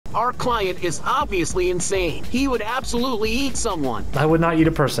Our client is obviously insane. He would absolutely eat someone. I would not eat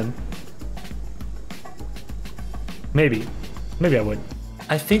a person. Maybe. Maybe I would.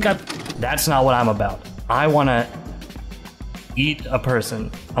 I think that's not what I'm about. I wanna eat a person.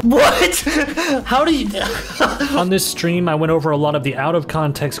 What? How do you... On this stream, I went over a lot of the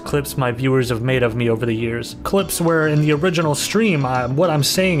out-of-context clips my viewers have made of me over the years. Clips where in the original stream, what I'm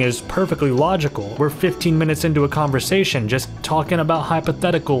saying is perfectly logical. We're 15 minutes into a conversation, just talking about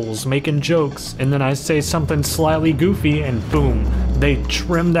hypotheticals, making jokes, and then I say something slightly goofy and boom. They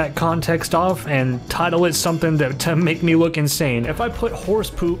trim that context off and title it something to make me look insane. If I put horse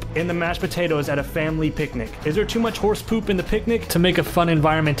poop in the mashed potatoes at a family picnic, is there too much horse poop in the picnic? To make a fun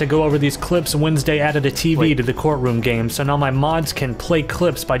environment to go over these clips, Wednesday added a TV to the courtroom game, so now my mods can play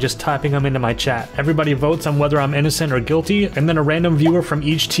clips by just typing them into my chat. Everybody votes on whether I'm innocent or guilty, and then a random viewer from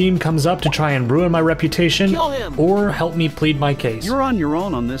each team comes up to try and ruin my reputation or help me plead my case. You're on your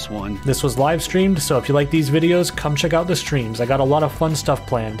own on this one. This was live streamed, so if you like these videos, come check out the streams. I got a lot of fun stuff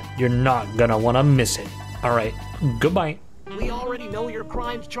planned. You're not gonna wanna miss it. Alright, goodbye. We already know your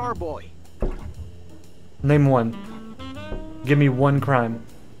crimes, Charboy. Name one. Give me one crime.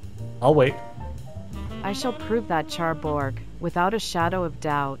 I'll wait. I shall prove that CHRBRG, without a shadow of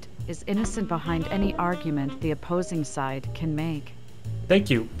doubt, is innocent behind any argument the opposing side can make.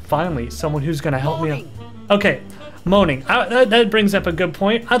 Thank you. Finally, someone who's gonna help me. Okay, moaning. That brings up a good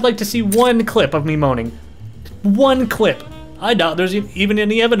point. I'd like to see one clip of me moaning. One clip. I doubt there's even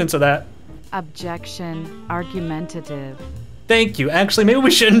any evidence of that. Objection. Argumentative. Thank you. Actually, maybe we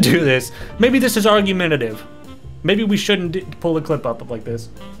shouldn't do this. Maybe this is argumentative. Maybe we shouldn't pull the clip up like this.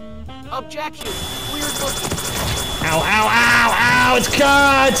 Objection! Weird looking. Ow, ow, ow, ow! It's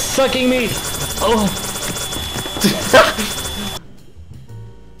God! It's sucking me! Oh.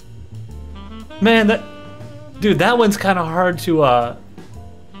 Man, dude, that one's kind of hard to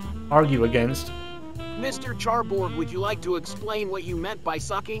argue against. Mr. CHRBRG, would you like to explain what you meant by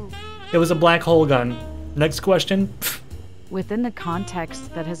sucking? It was a black hole gun. Next question. Within the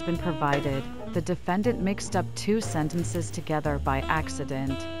context that has been provided, the defendant mixed up two sentences together by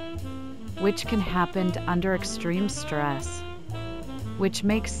accident, which can happen under extreme stress, which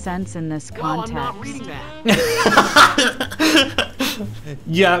makes sense in this context. Well, I'm not reading that.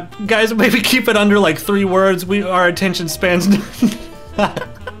 Yeah, guys, maybe keep it under like 3 words. Our attention spans.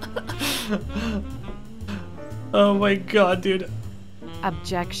 Oh my god, dude.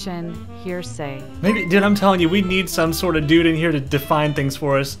 Objection, hearsay. Maybe, dude, I'm telling you, we need some sort of dude in here to define things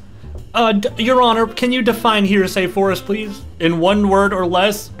for us. Your Honor, can you define hearsay for us, please? In 1 word or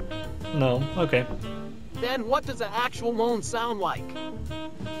less? No, okay. Then what does an actual moan sound like?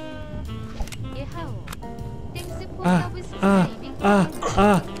 What?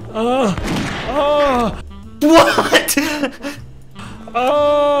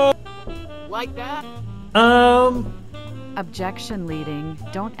 Oh. Like that? Objection leading.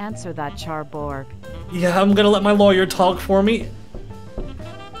 Don't answer that, CHRBRG. Yeah, I'm gonna let my lawyer talk for me.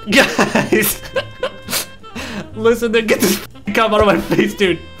 Guys! Listen, get this cup out of my face,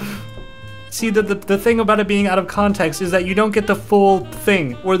 dude. See, the thing about it being out of context is that you don't get the full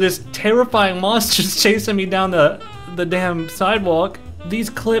thing, where this terrifying monster's chasing me down the damn sidewalk. These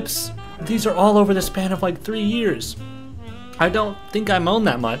clips, these are all over the span of like 3 years. I don't think I moan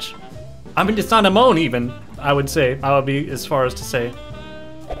that much. I mean, it's not a moan even, I would say. I would be as far as to say.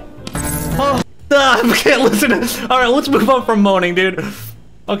 Oh, I can't listen. Alright, let's move on from moaning, dude.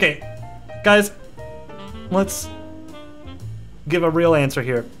 Okay, guys, let's give a real answer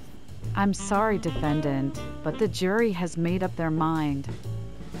here. I'm sorry, defendant, but the jury has made up their mind.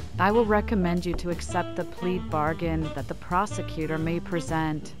 I will recommend you to accept the plea bargain that the prosecutor may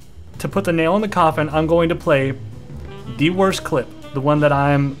present. To put the nail in the coffin, I'm going to play the worst clip. The one that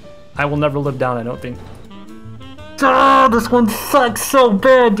I will never live down, I don't think. Ah, this one sucks so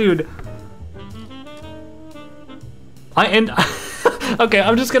bad, dude. Okay,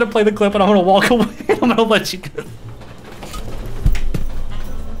 I'm just gonna play the clip and I'm gonna walk away. I'm gonna let you go.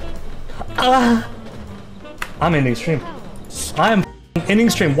 I'm ending stream. I am ending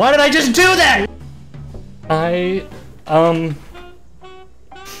stream. Why did I just do that? I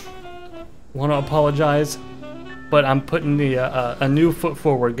want to apologize, but I'm putting a new foot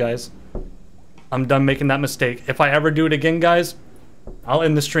forward, guys. I'm done making that mistake. If I ever do it again, guys, I'll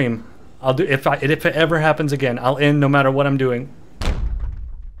end the stream. I'll do if it ever happens again, I'll end no matter what I'm doing.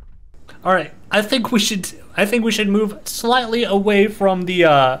 All right, I think we should move slightly away from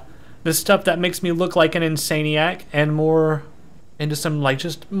the stuff that makes me look like an insaniac and more into some like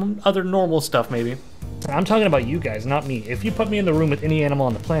just other normal stuff maybe. I'm talking about you guys, not me. If you put me in the room with any animal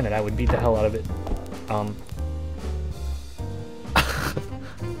on the planet, I would beat the hell out of it.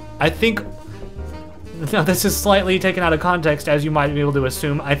 I think, now this is slightly taken out of context, as you might be able to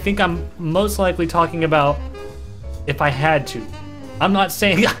assume. I think I'm most likely talking about if I had to. I'm not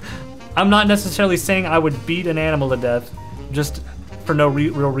saying, I'm not necessarily saying I would beat an animal to death, just for no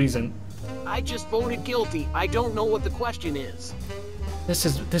real reason. I just voted guilty. I don't know what the question is. This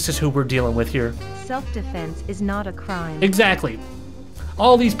is who we're dealing with here. Self-defense is not a crime. Exactly.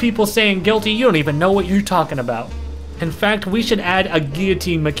 All these people saying guilty, you don't even know what you're talking about. In fact, we should add a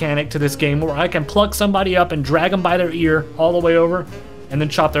guillotine mechanic to this game where I can pluck somebody up and drag them by their ear all the way over and then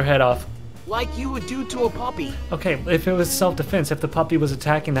chop their head off. Like you would do to a puppy. Okay, if it was self-defense, if the puppy was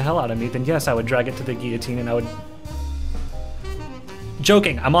attacking the hell out of me, then yes, I would drag it to the guillotine and I would...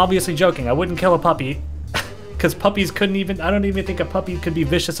 Joking, I'm obviously joking. I wouldn't kill a puppy. Because puppies couldn't even, I don't even think a puppy could be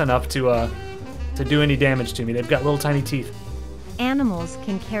vicious enough to do any damage to me. They've got little tiny teeth. Animals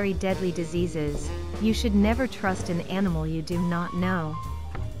can carry deadly diseases. You should never trust an animal you do not know.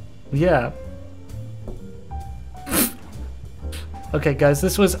 Yeah. Okay, guys,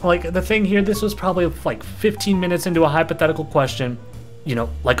 this was, like, the thing here, this was probably, like, 15 minutes into a hypothetical question. You know,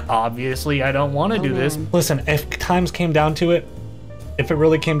 like, obviously I don't want to do this. Listen, if times came down to it, if it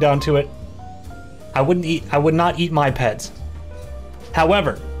really came down to it, I would not eat my pets.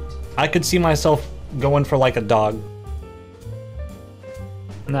 However, I could see myself going for like a dog.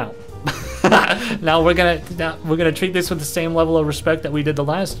 Now, now we're gonna treat this with the same level of respect that we did the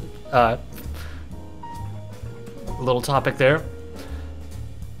last little topic there.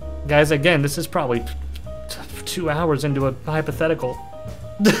 Guys, again, this is probably 2 hours into a hypothetical.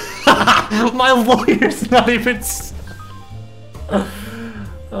 My lawyer's not even...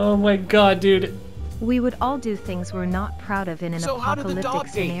 Oh my god, dude. We would all do things we're not proud of in an apocalyptic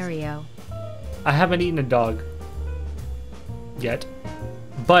scenario. I haven't eaten a dog yet.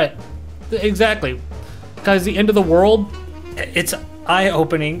 But, exactly. Guys, the end of the world, it's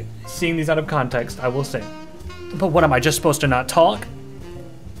eye-opening seeing these out of context, I will say. But what, am I just supposed to not talk?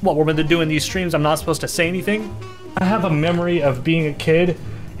 What we're going to do in these streams, I'm not supposed to say anything? I have a memory of being a kid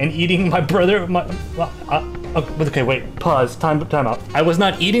and eating my brother, okay, wait, pause, time out. I was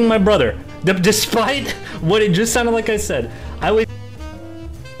not eating my brother. Despite what it just sounded like I said, I was...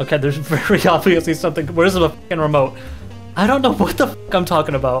 Okay, there's very obviously something... Where's the fucking remote? I don't know what the fuck I'm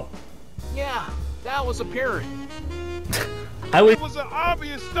talking about. Yeah, that was apparent. It was an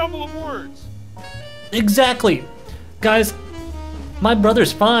obvious stumble of words. Exactly. Guys, my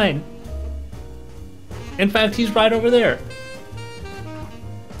brother's fine. In fact, he's right over there.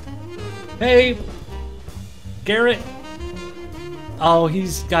 Hey, Garrett. Oh,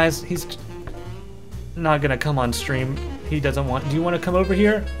 he's not gonna come on stream. He doesn't want... Do you want to come over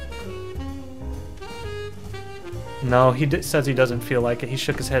here? No, he says he doesn't feel like it. He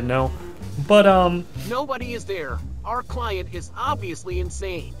shook his head no. But, Nobody is there. Our client is obviously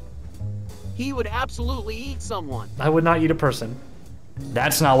insane. He would absolutely eat someone. I would not eat a person.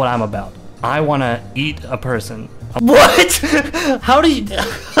 That's not what I'm about. I want to eat a person. What? How do you...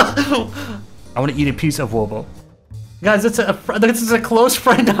 I want to eat a piece of Wobo. Guys, this is a close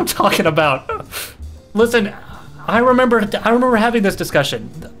friend I'm talking about. Listen, I remember having this discussion.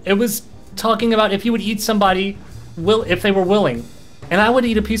 It was talking about if you would eat somebody, if they were willing. And I would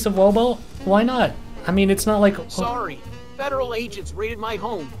eat a piece of Wobo. Why not? I mean, it's not like... Sorry, federal agents raided my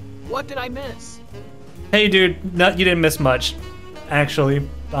home. What did I miss? Hey, dude, you didn't miss much, actually.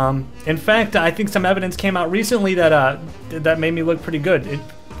 In fact, I think some evidence came out recently that that made me look pretty good. It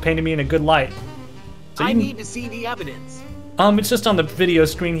painted me in a good light. So I need to see the evidence. It's just on the video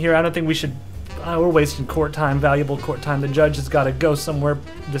screen here. I don't think we should... we're wasting court time, valuable court time. The judge has got to go somewhere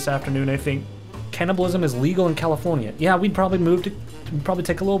this afternoon, I think. Cannibalism is legal in California. Yeah, we'd probably we'd probably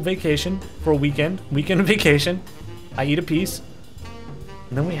take a little vacation for a weekend vacation. I eat a piece,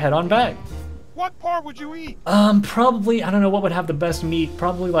 and then we head on back. What part would you eat? Probably, I don't know what would have the best meat.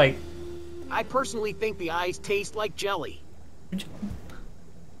 Probably like... I personally think the eyes taste like jelly.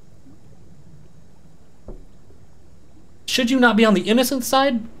 Should you not be on the innocent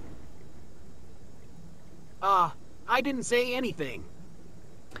side? I didn't say anything.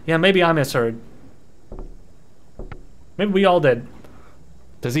 Yeah, maybe I misheard. Maybe we all did.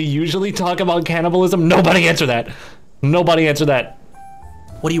 Does he usually talk about cannibalism? Nobody answer that. Nobody answer that.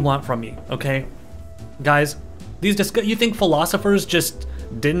 What do you want from me, okay? Guys, you think philosophers just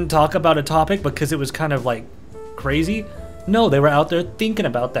didn't talk about a topic because it was kind of like crazy? No, they were out there thinking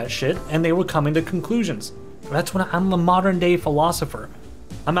about that shit and they were coming to conclusions. That's what I'm a modern day philosopher.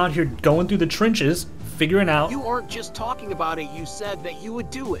 I'm out here going through the trenches, figuring out... You aren't just talking about it, you said that you would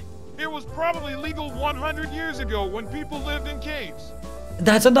do it. It was probably legal 100 years ago when people lived in caves.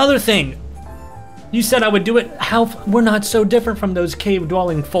 That's another thing. You said I would do it. How? We're not so different from those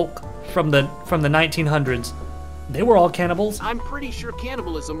cave-dwelling folk from the 1900s. They were all cannibals. I'm pretty sure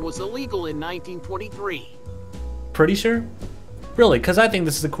cannibalism was illegal in 1923. Pretty sure? Really? Because I think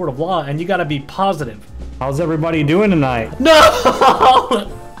this is a court of law, and you gotta be positive. How's everybody doing tonight? No!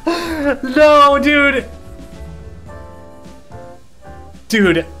 No, dude!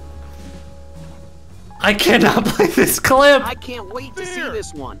 Dude. I cannot play this clip! I can't wait to see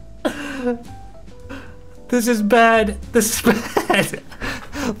this one. This is bad. This is bad.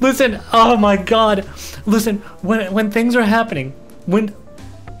 Listen, oh my god. Listen, when things are happening,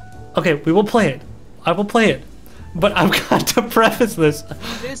 okay, we will play it. I will play it. But I've got to preface this.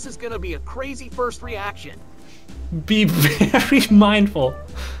 This is gonna be a crazy first reaction. Be very mindful.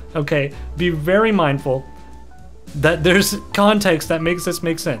 Okay, be very mindful that there's context that makes this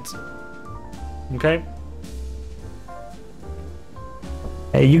make sense. Okay?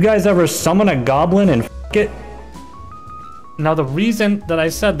 Hey, you guys ever summon a goblin and f*** it? Now the reason that I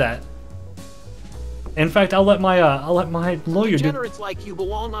said that, in fact, I'll let my lawyer do. Degenerates like you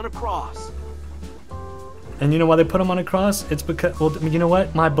belong on a cross. And you know why they put him on a cross? It's because, well, you know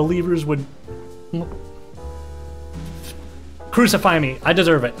what? My believers would crucify me. I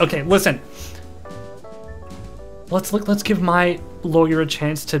deserve it. Okay, listen. Let's give my lawyer a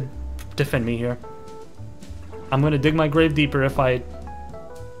chance to defend me here. I'm gonna dig my grave deeper if I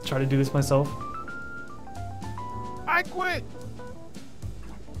try to do this myself. I quit.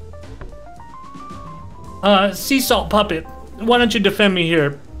 Sea salt puppet, why don't you defend me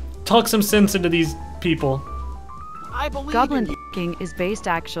here? Talk some sense into these people. I believe Goblin in you. f***ing is based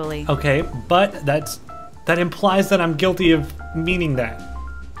actually. Okay, but that implies that I'm guilty of meaning that.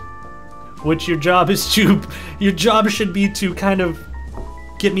 Which your job should be to kind of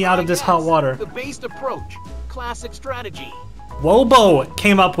get me out of this hot water. The based approach. Classic strategy. Wobo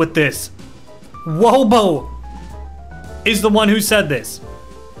came up with this. Wobo is the one who said this.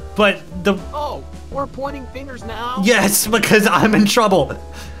 But the... Oh, we're pointing fingers now? Yes, because I'm in trouble.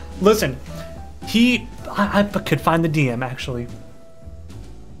 Listen, I could find the DM, actually.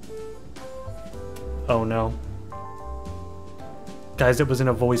 Oh, no. Guys, it was in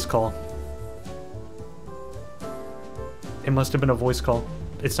a voice call. It must have been a voice call.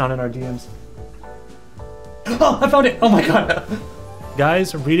 It's not in our DMs. Oh, I found it! Oh my god!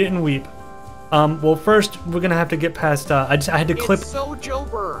 Guys, read it and weep. Well, first, we're gonna have to get past, I had to clip... It's so Joe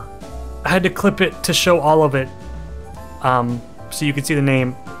Burr. I had to clip it to show all of it. So you can see the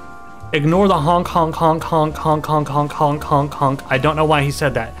name. Ignore the honk, honk, honk, honk, honk, honk, honk, honk, honk, honk. I don't know why he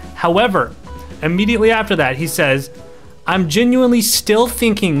said that. However, immediately after that, he says, I'm genuinely still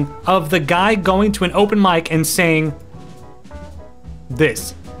thinking of the guy going to an open mic and saying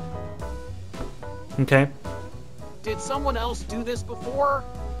this. Okay? Did someone else do this before?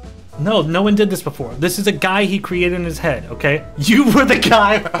 No, no one did this before. This is a guy he created in his head, okay? You were the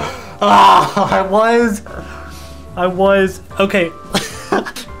guy. I was. Okay.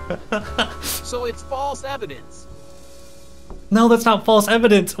 So it's false evidence. No, that's not false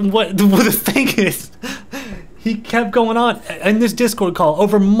evidence. What the thing is, he kept going on in this Discord call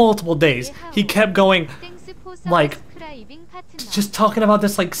over multiple days. He kept going, like, just talking about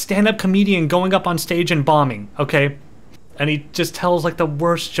this, like, stand-up comedian going up on stage and bombing, okay? And he just tells, like, the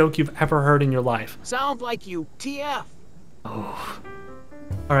worst joke you've ever heard in your life. Sounds like you, TF. Oh.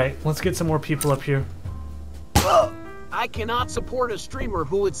 Alright, let's get some more people up here. I cannot support a streamer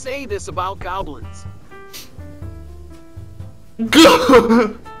who would say this about goblins.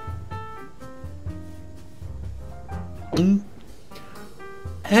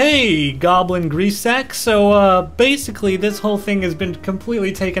 Hey, Goblin Grease Sack. So, basically, this whole thing has been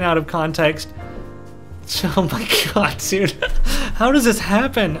completely taken out of context. Oh my god, dude. How does this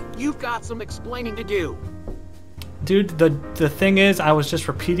happen? You've got some explaining to do. Dude, the thing is, I was just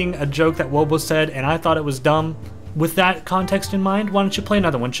repeating a joke that Wobo said, and I thought it was dumb. With that context in mind, why don't you play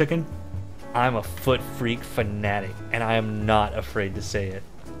another one, Chicken? I'm a foot freak fanatic, and I am not afraid to say it.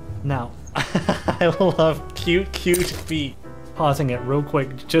 Now, I love cute feet. Pausing it real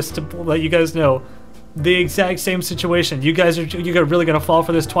quick, just to let you guys know, the exact same situation. You guys are really gonna fall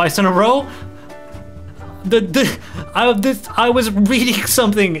for this twice in a row? I was reading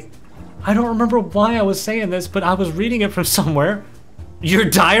something. I don't remember why I was saying this, but I was reading it from somewhere. Your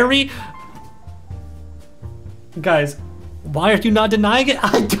diary? Guys, why are you not denying it?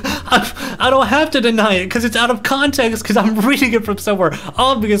 I don't have to deny it because it's out of context because I'm reading it from somewhere.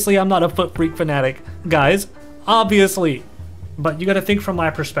 Obviously, I'm not a foot freak fanatic, guys. Obviously. But you gotta think from my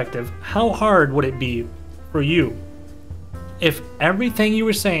perspective. How hard would it be for you if everything you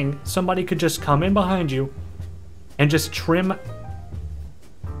were saying, somebody could just come in behind you and just trim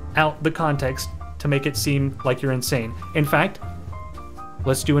out the context to make it seem like you're insane. In fact,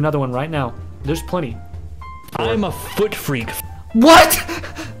 let's do another one right now. There's plenty. I'm a foot freak. What?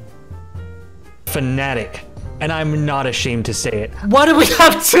 Fanatic. And I'm not ashamed to say it. Why do we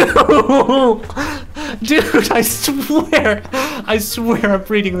have to? Dude, I swear I'm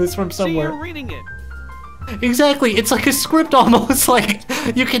reading this from somewhere. See, you're reading it. Exactly, it's like a script almost. Like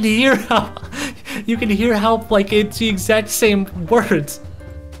you can hear how like it's the exact same words.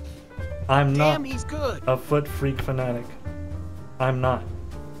 I'm not Damn, he's good. a foot freak fanatic. I'm not.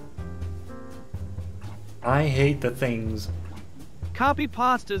 I hate the things. Copy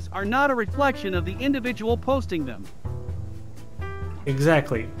pastas are not a reflection of the individual posting them.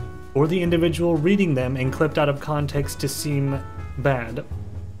 Exactly. Or the individual reading them and clipped out of context to seem bad.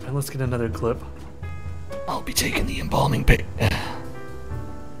 And let's get another clip. I'll be taking the embalming pick.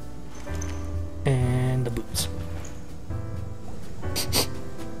 And the boots.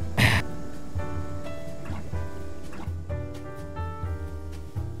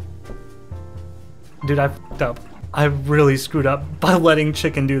 Dude, I fucked up. I really screwed up by letting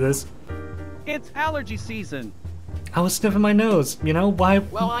Chicken do this. It's allergy season. I was sniffing my nose, you know? Why?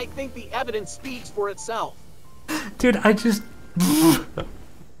 Well, I think the evidence speaks for itself. Dude, I just...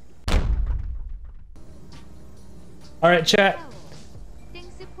 Alright, chat.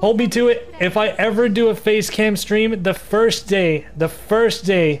 Hold me to it. If I ever do a face cam stream, the first day,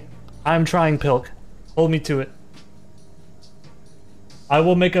 I'm trying Pilk. Hold me to it. I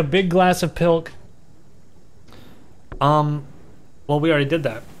will make a big glass of Pilk. Well, we already did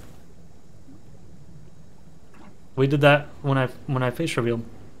that. We did that when I face revealed.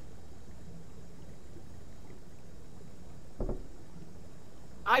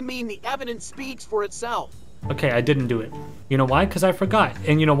 I mean, the evidence speaks for itself. Okay, I didn't do it. You know why? Because I forgot.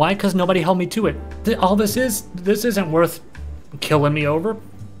 And you know why? Because nobody held me to it. All this isn't worth killing me over.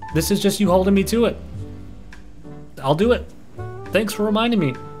 This is just you holding me to it. I'll do it. Thanks for reminding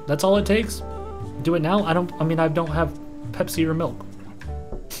me. That's all it takes. Do it now? I don't have Pepsi or milk.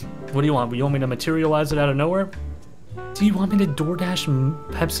 What do you want? You want me to materialize it out of nowhere? Do you want me to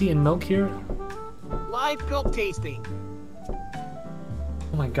DoorDash Pepsi and milk here? Live Pilk tasting.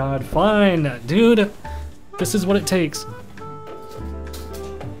 Oh my god, fine, dude. This is what it takes.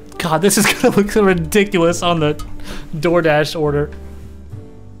 God, this is gonna look so ridiculous on the DoorDash order.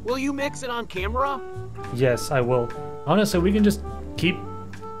 Will you mix it on camera? Yes, I will. Honestly, we can just keep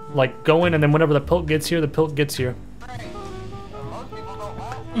like going, and then whenever the Pilk gets here, the Pilk gets here.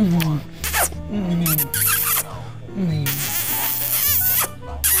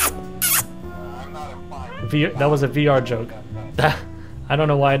 That was a VR joke. I don't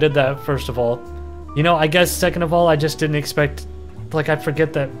know why I did that, first of all. You know, I guess second of all, I just didn't expect, like, I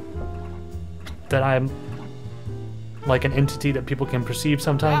forget that I'm like an entity that people can perceive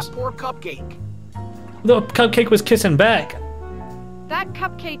sometimes. That poor cupcake. The cupcake was kissing back. That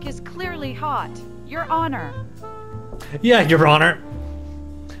cupcake is clearly hot. Your Honor. Yeah, Your Honor.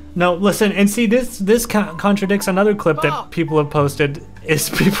 No, listen, and see, this contradicts another clip that people have posted. Is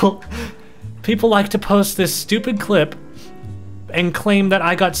people like to post this stupid clip and claim that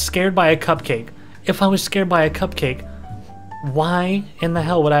I got scared by a cupcake. If I was scared by a cupcake, why in the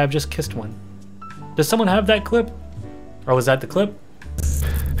hell would I have just kissed one? Does someone have that clip? Or was that the clip?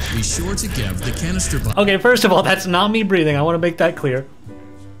 Be sure to give the canister button. Okay, first of all, that's not me breathing. I want to make that clear.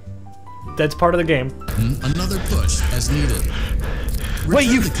 That's part of the game. Another push as needed. Wait,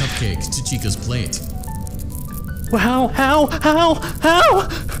 Return the cupcake to Chica's plate. How?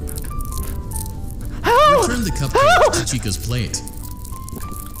 Return the cupcake to Chica's plate.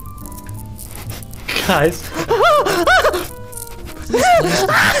 Guys. Please place the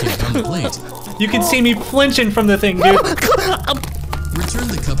cupcake on the plate. You can see me flinching from the thing, dude. Return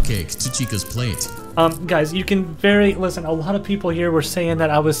the cupcake to Chica's plate. Guys, you can listen, a lot of people here were saying that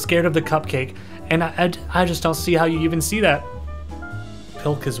I was scared of the cupcake, and I just don't see how you even see that.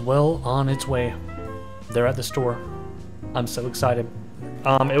 Pilk is well on its way. They're at the store. I'm so excited.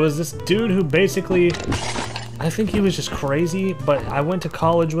 It was this dude who basically, I think he was just crazy, but I went to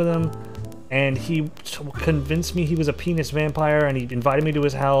college with him, and he convinced me he was a penis vampire, and he invited me to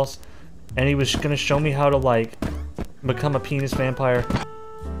his house, and he was gonna show me how to, like, become a penis vampire.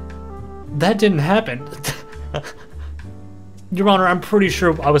 That didn't happen. Your Honor, I'm pretty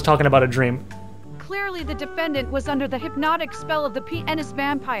sure I was talking about a dream. Clearly the defendant was under the hypnotic spell of the penis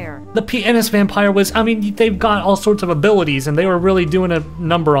vampire. The penis vampire was, I mean, they've got all sorts of abilities, and they were really doing a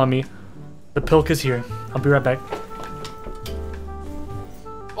number on me. The Pilk is here. I'll be right back.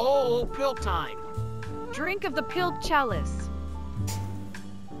 Oh, Pilk time. Drink of the Pilk chalice.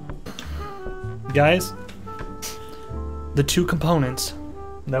 Guys, the two components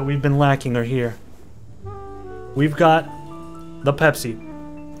that we've been lacking are here. We've got the Pepsi.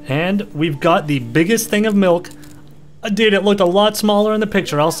 And we've got the biggest thing of milk. Dude, it looked a lot smaller in the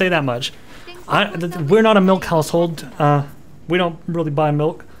picture, I'll say that much. We're not a milk household. We don't really buy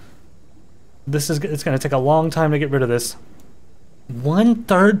milk. It's gonna take a long time to get rid of this.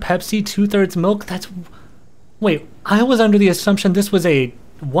 1/3 Pepsi, 2/3 milk? Wait, I was under the assumption this was a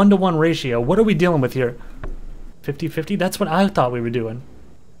 1-to-1 ratio. What are we dealing with here? 50-50? That's what I thought we were doing.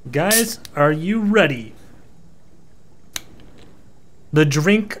 Guys, are you ready? The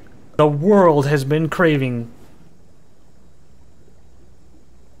drink the world has been craving.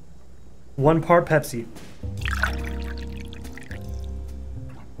 1 part Pepsi.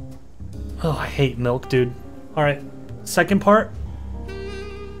 Oh, I hate milk, dude. Alright, second part.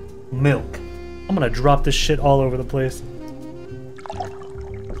 Milk. I'm gonna drop this shit all over the place.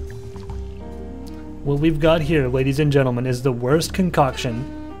 What we've got here, ladies and gentlemen, is the worst concoction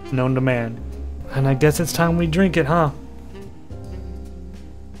known to man. And I guess it's time we drink it, huh?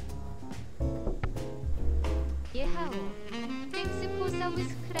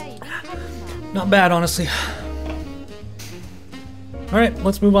 Not bad, honestly. Alright,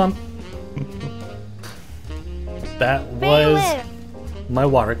 let's move on. That was my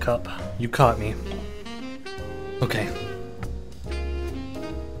water cup. You caught me. Okay.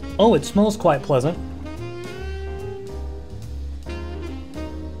 Oh, it smells quite pleasant.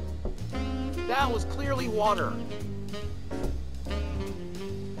 That was clearly water.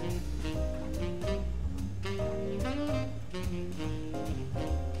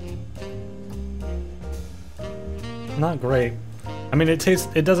 Not great. I mean,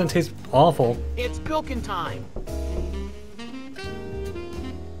 it doesn't taste awful. It's Pilkin time.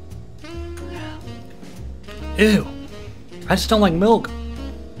 Ew. I just don't like milk.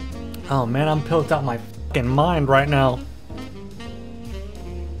 Oh man, I'm pilked out my fucking mind right now.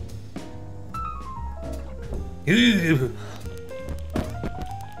 Ew.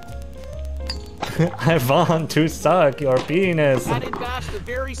 I want to suck your penis. That and Bash the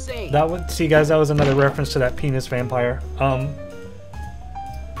very same. See guys, that was another reference to that penis vampire.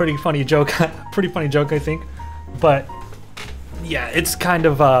 Pretty funny joke. Pretty funny joke, I think. But yeah, it's kind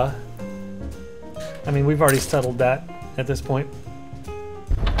of I mean, we've already settled that at this point.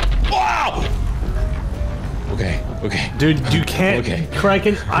 Wow! Okay. Dude, you can't. Okay.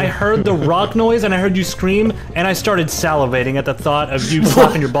 Criken, I heard the rock noise and I heard you scream and I started salivating at the thought of you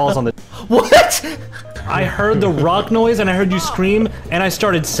slapping your balls on the. What? I heard the rock noise and I heard you scream and I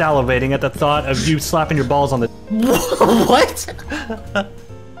started salivating at the thought of you slapping your balls on the. What?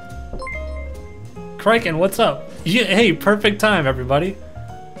 Criken, what's up? Hey, perfect time, everybody.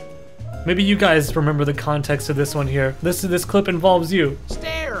 Maybe you guys remember the context of this one here. This clip involves you.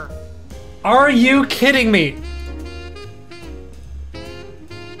 Stare. Are you kidding me?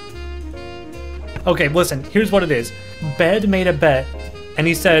 Okay, listen, here's what it is. Bed made a bet, and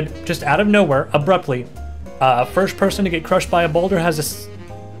he said, just out of nowhere, abruptly, first person to get crushed by a boulder has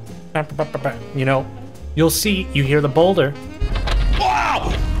a... You know, you'll see, you hear the boulder.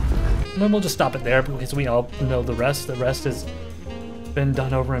 Wow! And then we'll just stop it there, because we all know the rest. The rest has been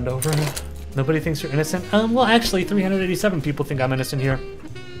done over and over. Nobody thinks you're innocent? Well, actually, 387 people think I'm innocent here.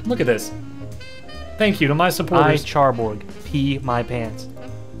 Look at this. Thank you to my supporters. CHRBRG. Pee my pants.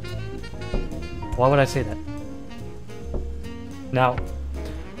 Why would I say that? Now,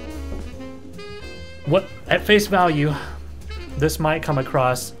 what at face value, this might come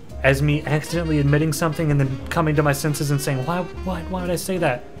across as me accidentally admitting something and then coming to my senses and saying, why would I say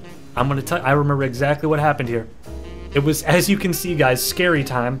that? I'm gonna tell you, I remember exactly what happened here. It was, as you can see, guys, scary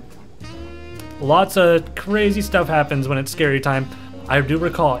time. Lots of crazy stuff happens when it's scary time. I do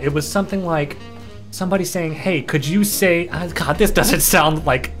recall, it was something like somebody saying, hey, could you say, God, this doesn't sound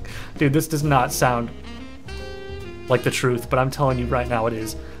like, dude, this does not sound like the truth, but I'm telling you right now it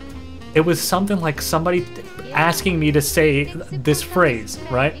is. It was something like somebody asking me to say this phrase,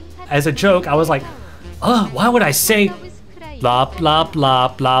 right? As a joke, I was like, oh, why would I say blah, blah, blah,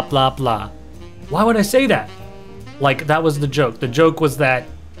 blah, blah, blah? Why would I say that? Like, that was the joke. The joke was that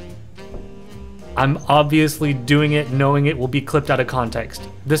I'm obviously doing it knowing it will be clipped out of context.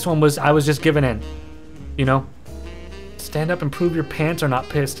 This one was, I was just giving in, you know? Stand up and prove your pants are not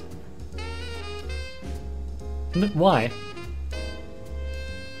pissed. Why?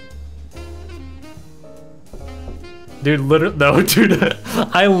 Dude, literally, no, dude,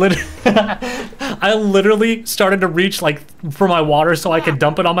 I literally started to reach, like, for my water so I could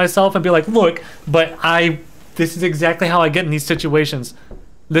dump it on myself and be like, look, but this is exactly how I get in these situations.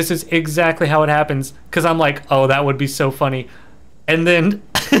 This is exactly how it happens, because I'm like, oh, that would be so funny. And then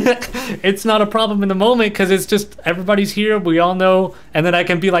it's not a problem in the moment, because it's just, everybody's here, we all know, and then I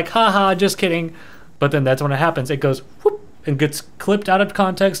can be like, haha, just kidding. But then that's when it happens. It goes whoop and gets clipped out of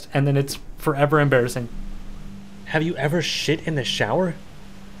context, and then it's forever embarrassing. Have you ever shit in the shower?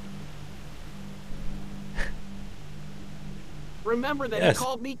 Remember that Yes. he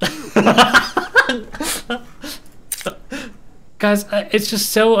called me cute. Guys, it's just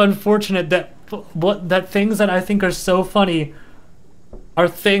so unfortunate that that things that I think are so funny are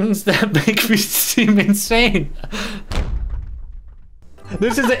things that make me seem insane.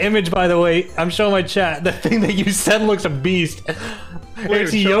 This is the image, by the way. I'm showing my chat. The thing that you said looks a beast.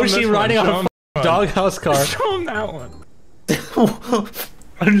 It's Yoshi riding on a doghouse car. Show him that one.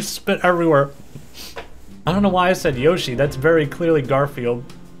 I just spit everywhere. I don't know why I said Yoshi. That's very clearly Garfield.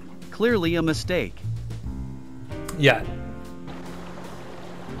 Clearly a mistake. Yeah.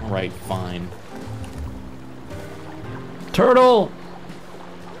 Alright, fine. Turtle!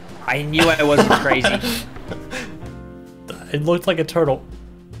 I knew I wasn't crazy. It looked like a turtle.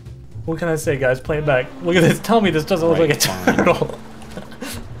 What can I say, guys? Play it back. Look at this. Tell me this doesn't look like a turtle.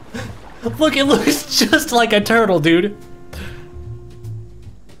 Look, it looks just like a turtle, dude.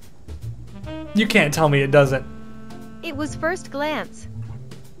 You can't tell me it doesn't. It was first glance.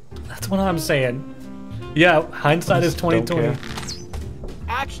 That's what I'm saying. Yeah, hindsight is 2020.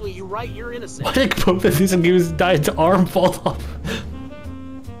 Actually, you're right, you're innocent. Why did both of these dudes died to arm fall off?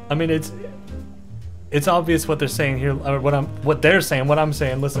 I mean, it's obvious what they're saying here. Or what they're saying. What I'm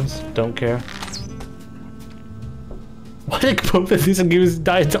saying. Listen, don't care. Why did both of these dudes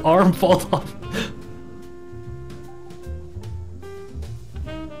die to arm fall off?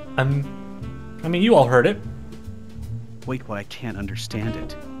 I mean, you all heard it. Wait, what? I can't understand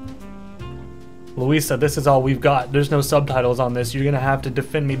it. Louisa, this is all we've got. There's no subtitles on this. You're gonna have to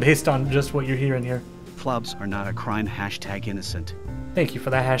defend me based on just what you're hearing here. Flubs are not a crime. Hashtag innocent. Thank you for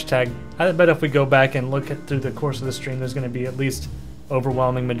that hashtag. I bet if we go back and look at through the course of the stream, there's gonna be at least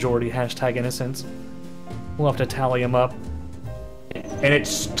overwhelming majority hashtag innocence. We'll have to tally them up. And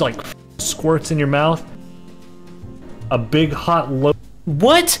it's like squirts in your mouth. A big hot load.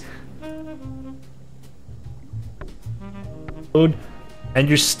 What? And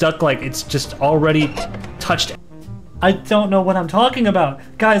you're stuck like it's just already touched. I don't know what I'm talking about.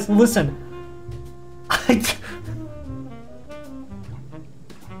 Guys, listen.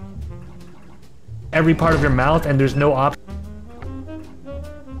 Every part of your mouth, and there's no option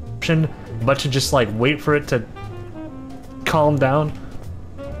but to just like wait for it to calm down.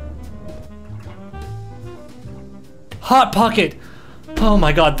 Hot Pocket! Oh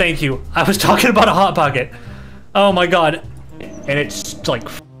my god, thank you. I was talking about a Hot Pocket. Oh my god. And it's like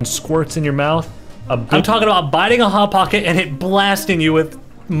squirts in your mouth. I'm talking about biting a Hot Pocket and it blasting you with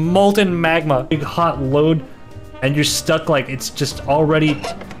molten magma. Big hot load, and you're stuck like it's just already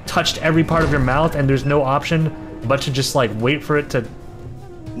touched every part of your mouth, and there's no option but to just like wait for it to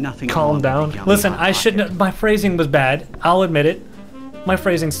calm down. Listen, I shouldn't. My phrasing was bad. I'll admit it. My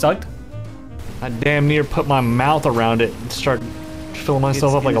phrasing sucked. I damn near put my mouth around it and start filling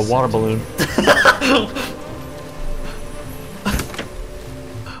myself up like a water balloon.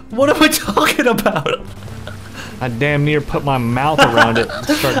 What am I talking about? I damn near put my mouth around it and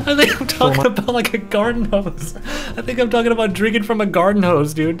start I think I'm talking about like a garden hose. I think I'm talking about drinking from a garden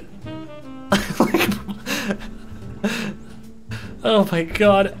hose, dude. Oh my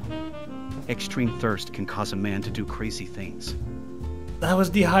god. Extreme thirst can cause a man to do crazy things. I was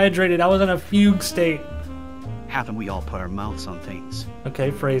dehydrated. I was in a fugue state. Haven't we all put our mouths on things?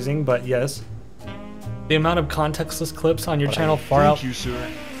 Okay, phrasing, but yes. The amount of contextless clips on your channel far out. Thank you,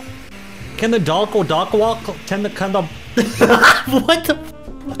 sir. Can the dawk or dawk walk tend to kind of what the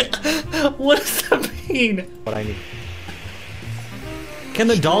what does that mean? What I need. Can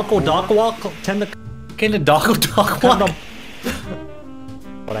the dawk or dawk walk tend to can the dawk or dawk walk?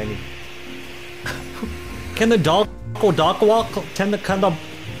 What I need. Can the dawk or dawk walk tend to kind of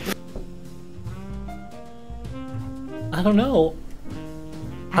I don't know.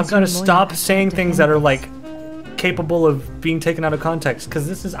 I've got to stop saying things that are like capable of being taken out of context, because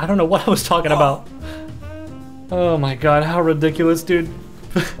this is I don't know what I was talking about. Oh my god, how ridiculous, dude.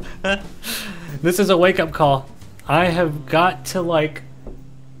 This is a wake-up call. I have got to like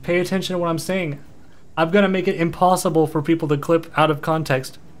pay attention to what I'm saying. I'm gonna make it impossible for people to clip out of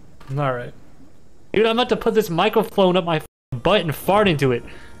context. Alright. Dude, I'm about to put this microphone up my butt and fart into it.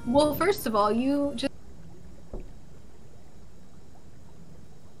 Well, first of all, you just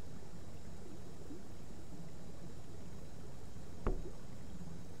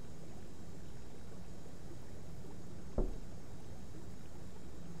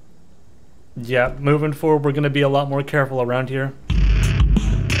Yeah, moving forward, we're gonna be a lot more careful around here.